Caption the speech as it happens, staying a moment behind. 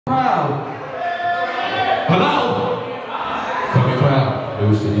Crowd. Hello? Come in, crowd.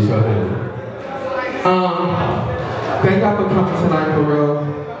 Do shit, you shut in. Thank y'all for coming tonight, for real.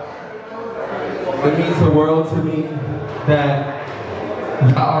 It means the world to me that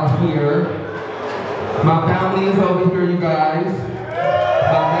y'all are here. My family is over here, you guys.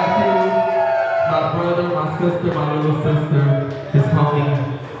 My nephew, my brother, my sister, my little sister, his homie.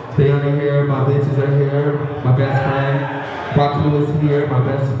 They are here, my bitches are here, my best friend. Raku is here, my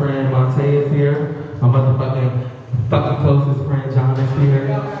best friend. Monte is here. My motherfucking closest friend, John is here.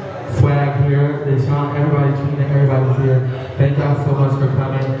 Swag here, Deshaun, everybody, Gina, everybody's here. Thank y'all so much for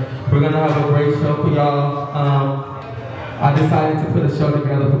coming. We're gonna have a great show for y'all. I decided to put a show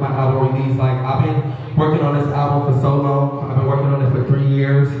together for my album release. Like, I've been working on this album for so long. I've been working on it for 3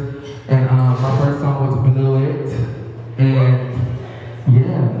 years. And my first song was Blew It. And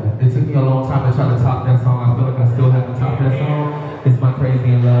yeah, it took me a long time to try to top that song. I feel like I still have to top that song. It's my Crazy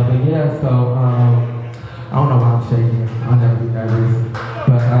in Love. But yeah, so I don't know why I'm shaking. I'll never be nervous.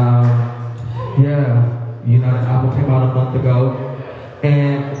 But yeah, you know, the album came out a month ago.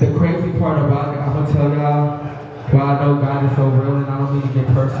 And the crazy part about it, I'm gonna tell y'all, well, I know God is so real and I don't mean to get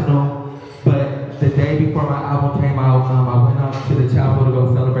personal, but the day before my album came out, I went up to the chapel to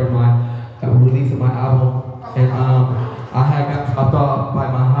go celebrate my release of my album. And I thought by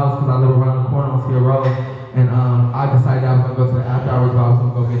my house because I live around the corner on Spear Road. And I decided I was gonna go to the after hours, but I was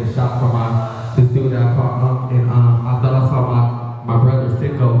gonna go get a shot from this dude that I called and I thought I saw my brother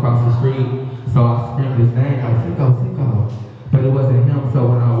Sicko across the street, so I screamed his name, like Sicko, Sicko. But it wasn't him, so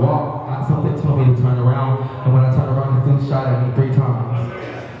when I walked, something told me to turn around, and when I turned around, this dude shot at me 3 times.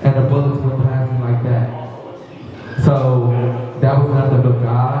 And the bullets went past me like that. So that was nothing but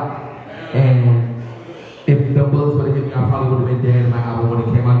God. And if the bullets would have hit me, I probably would have been dead and my album would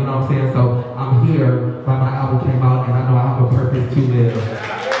have came out. You know what I'm saying? So I'm here when my album came out, and I know I have a purpose to live.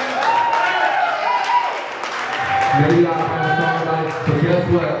 Maybe y'all have a song like, but guess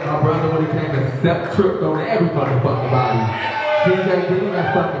what? My brother would have came and tripped on every motherfucking body. DJ, give me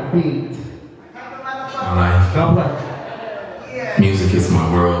that fucking beat. My life. Music is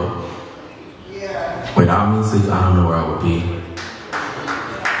my world. Without music, I don't know where I would be.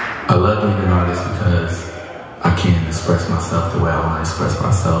 I love being an artist because I can't express myself the way I want to express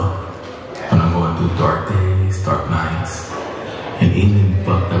myself. When I'm going through dark days, dark nights, and even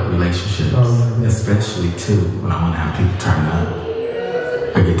fucked up relationships, especially too when I want to have people turn up.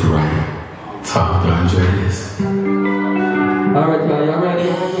 I get to write. So I hope y'all enjoy this. Alright, y'all ready?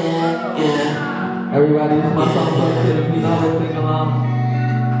 Yeah. Everybody, this is my song, so if you know it, sing along.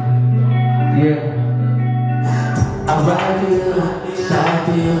 Yeah. I ride for you, die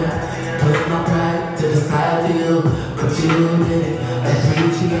for you, put my pride to the side for you, but you did it,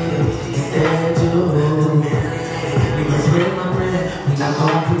 appreciate it, instead you was really my friend, we not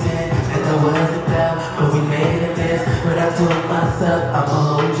gonna pretend that there wasn't there, but we made it dance, but I told myself I'ma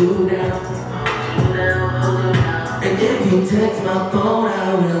hold you down. And if you text my phone,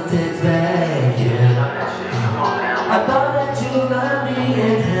 I will text back, yeah. I thought that you loved me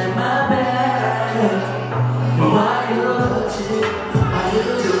and had my back. Why you touching? Why you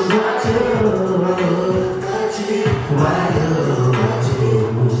do what you touching? Why you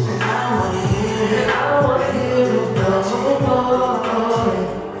touching? And I wanna hear you touching more.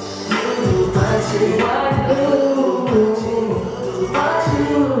 You do touching. Why you touching? What you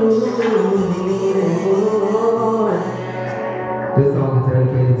need it. This song is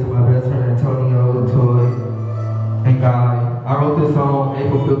dedicated to my best friend Antonio, Toy, and Guy. I wrote this song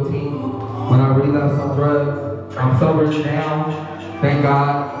April 15th when I relapsed on drugs. I'm sober now, thank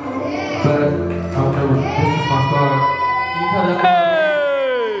God, but I'll never, this is my song.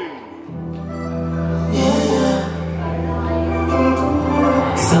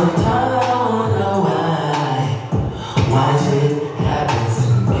 Sometimes I wonder why shit happens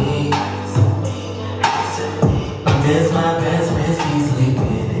to me. I miss my best friends, keep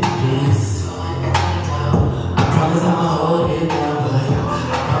sleeping in peace. I promise I'ma hold it down, but I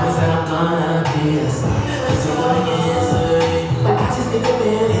promise that I'm gonna be a star. Cause you're gonna answer it. I just need a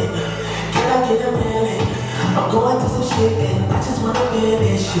minute. Can I get a minute? I'm going through some shit and I just wanna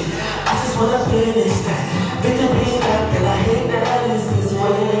finish it. I just wanna finish that. Victory lap and I hate that it's this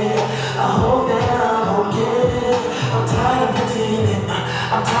way.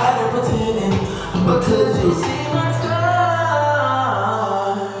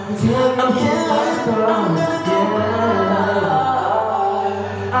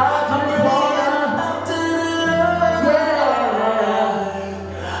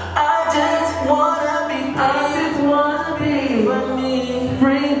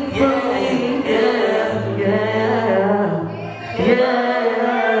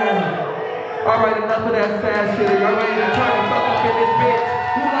 Alright, enough of that fast shit. Y'all ready to turn the fuck up in this bitch?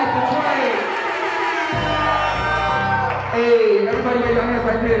 Who like the train? Hey, everybody raise your hands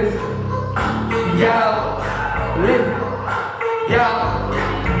like this. Yo, listen. Yo.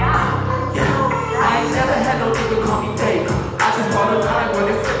 I ain't never had no nigga call me Dave. I just call the line when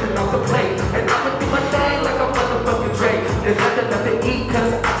it's slipping off the plate. And I'ma do my thing like a motherfucking Drake. There's nothing left to eat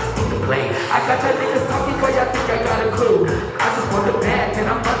cause I just need to play. I got y'all niggas talking cause y'all think I got a clue. I just want the bag and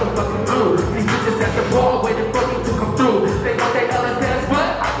I'm motherfucking through. These bitches at the ball waiting for me to come through. They know they LSS, but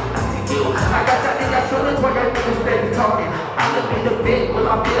I do not see you. I got y'all niggas feelings while y'all niggas steady talking. I live in the bed when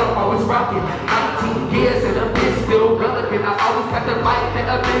I feel I'm always rocking. 19 years and a bitch still relevant. I always got the mic and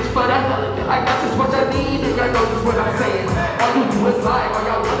a bitch for the hell of it. I got just what I need and y'all know just what I'm saying. All you do is lie, all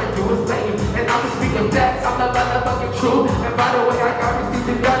y'all wanna do is lame. And I'm just speaking facts, I'm the motherfucking truth. And by the way, I got receipts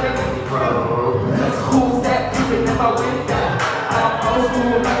and got it. Bro, who's that peeping in my window? I'm old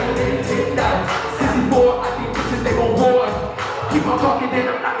school like a little Tinder. 64, I think bitches they gon' roar. Keep on talking,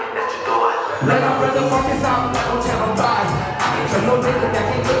 then I'm knocking at your door. Let our brother fucking sound like on channel 5. I ain't trust no nigga that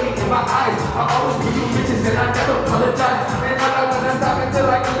can't look me in my eyes. I always give you bitches and I never apologize. And I'm not gonna stop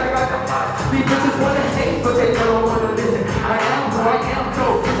until I get I got the prize. These bitches wanna hate, but they don't wanna listen. I am who I am,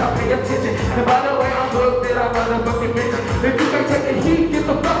 so bitch, I pay attention. And by the way, I'm looked at, I'm motherfucking bitch. If you can't take the heat, get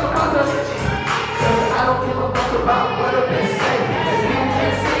the fuck about the bitch. Cause I don't give a fuck about what a bitch say. If you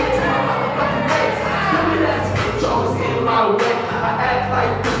can't say it to my motherfucking face, give me that bitch always in my way. I act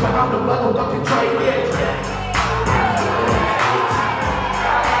like this, but I'm the motherfucking train, yeah.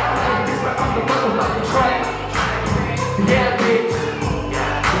 Yeah, bitch.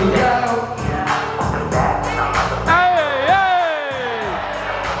 Yo. Hey, hey.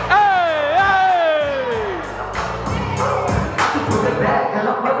 Hey, hey. Put it back and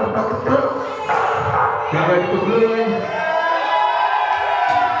I'm motherfucking through. Y'all ready for good?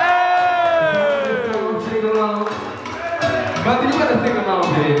 Hey. Sing along. Mother, you gotta sing along,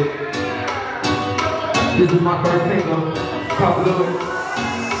 babe. This is my first single. Called Blue.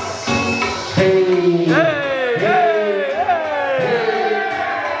 Hey. Hey.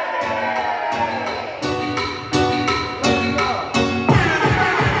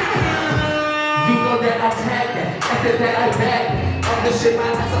 That I back, I'm the shit, my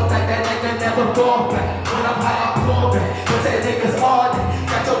ass off like that nigga never fall back. When I'm high, I fall back, cause that nigga's all that.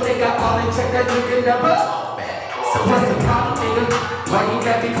 Got your nigga all in check, that nigga never fall back. So what's the problem, nigga? Why you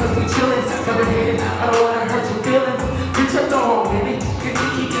mad because we chillin'? Never hit it, I don't wanna hurt your feelings. Bitch, I'm no with it. Get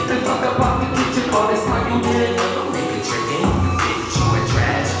the fuck up off the kitchen, all this time you did it. Don't make it trickin', bitch, you a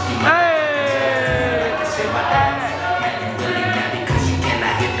trash. Hey. Like the shit, my ass. Man, you really mad because you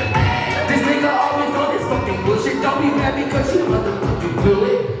cannot hit the bag. This nigga always on this fucking bullshit. Don't be mad because you motherfucking blew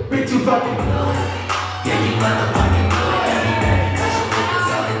it. Bitch, you fucking blew it. Yeah, you motherfucking blew it. Don't be mad because your niggas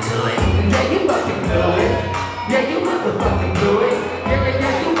all into it. Yeah, you fucking blew it. Yeah, you motherfucking blew it. Yeah,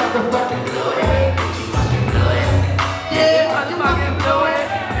 you motherfucking blew it. Bitch, you fucking blew it. Yeah, you motherfucking blew it.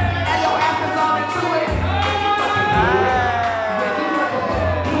 And your ass is all into it. Yeah, you fucking blew it. Yeah, you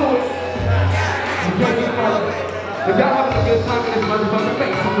motherfucking blew it. Yeah, you motherfucking. If y'all having a good time in this motherfucking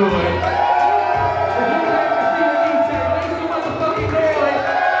make some noise.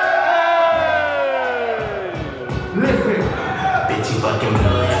 Listen, bitch, you fucking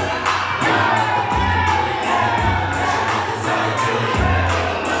blew it.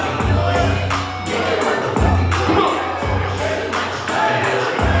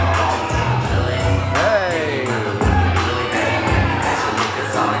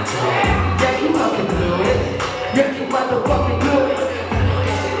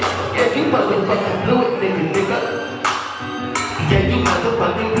 Motherfucking blew it, nigga. Yeah, you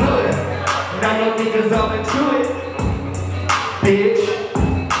motherfucking blew it. Now your niggas all into it. Bitch.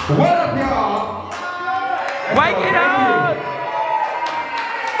 What up, y'all? Wake it up!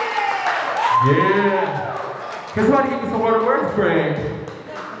 Yeah. Cause somebody give me some water. Where's Greg?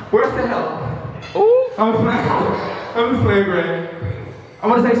 Where's the help? Ooh. I'm just playing Greg. I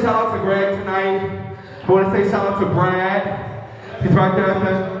want to say shout out to Greg tonight. I want to say shout out to Brad. He's right there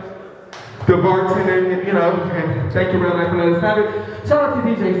at the bartender, you know, and thank you real nice for letting us have it. Shout out to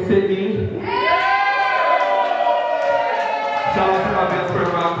DJ Sydney. Shout out to my best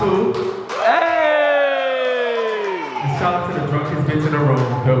friend Raku. Hey! And shout out to the drunkest bitch in the room,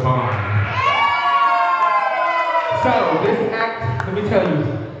 the Vaughn. So, this act, let me tell you,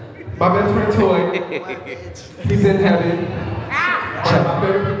 my best friend Toy, he's in heaven. One of my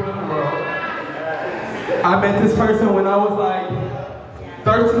favorite people in the world. I met this person when I was like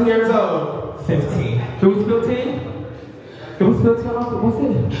 13 years old. 15. It was 15? It was 15, what's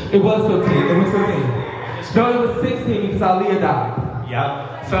it? It was 15, it was 15. No, it was 16 because Aaliyah died. Yep.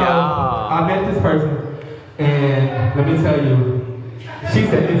 So Yeah. I met this person, and let me tell you, she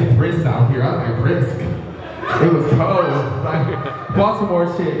said it's brisk out here. I was like, brisk? It was cold, like Baltimore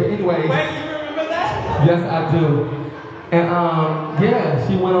shit. But anyway. Wait, you remember that? Yes, I do. And yeah,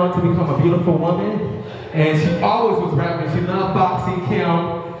 she went on to become a beautiful woman, and she always was rapping. She loved Foxy,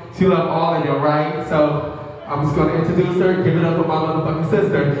 Kim. She loved all of them, right? So I'm just gonna introduce her. Give it up for my motherfucking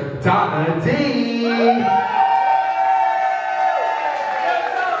sister, Donna D.